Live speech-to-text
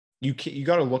you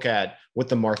got to look at what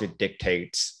the market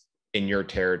dictates in your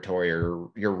territory or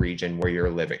your region where you're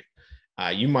living.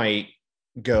 You might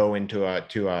go into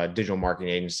a digital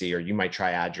marketing agency, or you might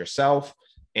try ads yourself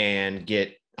and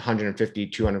get 150,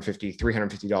 250,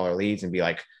 $350 leads and be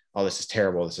like, oh, this is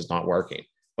terrible. This is not working.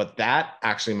 But that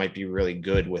actually might be really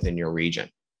good within your region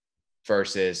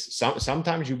versus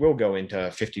sometimes you will go into a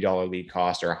 $50 lead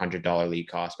cost or $100 lead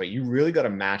cost, but you really got to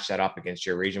match that up against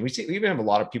your region. We even have a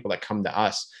lot of people that come to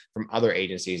us from other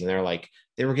agencies and they're like,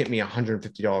 they were getting me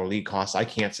 $150 lead costs. I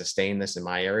can't sustain this in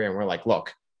my area. And we're like,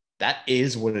 look, that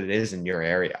is what it is in your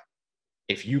area.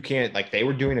 If you can't, like, they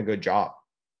were doing a good job.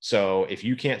 So if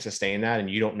you can't sustain that and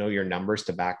you don't know your numbers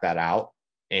to back that out,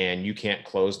 and you can't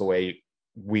close the way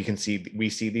we see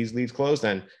these leads close,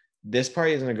 then this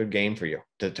probably isn't a good game for you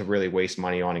to really waste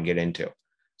money on and get into.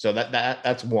 So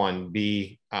that's one.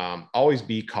 Always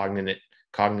be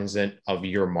cognizant of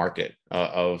your market,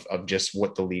 of just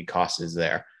what the lead cost is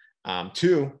there.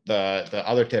 Two, the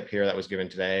other tip here that was given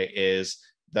today is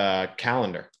the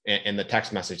calendar and the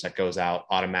text message that goes out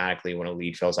automatically when a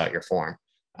lead fills out your form.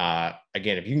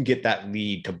 Again, if you can get that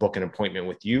lead to book an appointment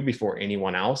with you before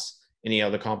anyone else, any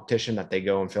other competition that they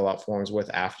go and fill out forms with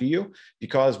after you,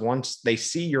 because once they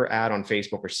see your ad on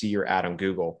Facebook or see your ad on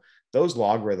Google, those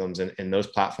logarithms and those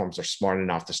platforms are smart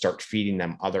enough to start feeding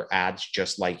them other ads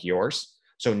just like yours.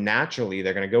 So naturally,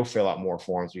 they're going to go fill out more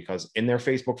forms because in their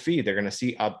Facebook feed, they're going to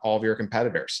see all of your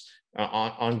competitors.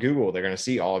 On Google, they're going to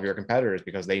see all of your competitors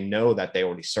because they know that they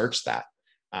already searched that.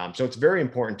 So it's very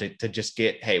important to just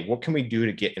get, hey, what can we do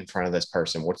to get in front of this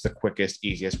person? What's the quickest,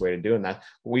 easiest way to do it? That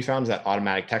what we found is that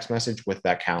automatic text message with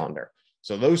that calendar.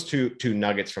 So those two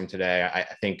nuggets from today, I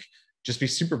think just be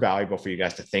super valuable for you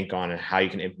guys to think on, and how you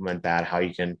can implement that, how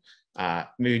you can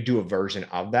maybe do a version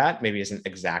of that. Maybe isn't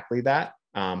exactly that,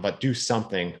 but do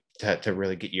something to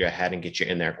really get you ahead and get you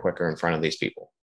in there quicker in front of these people.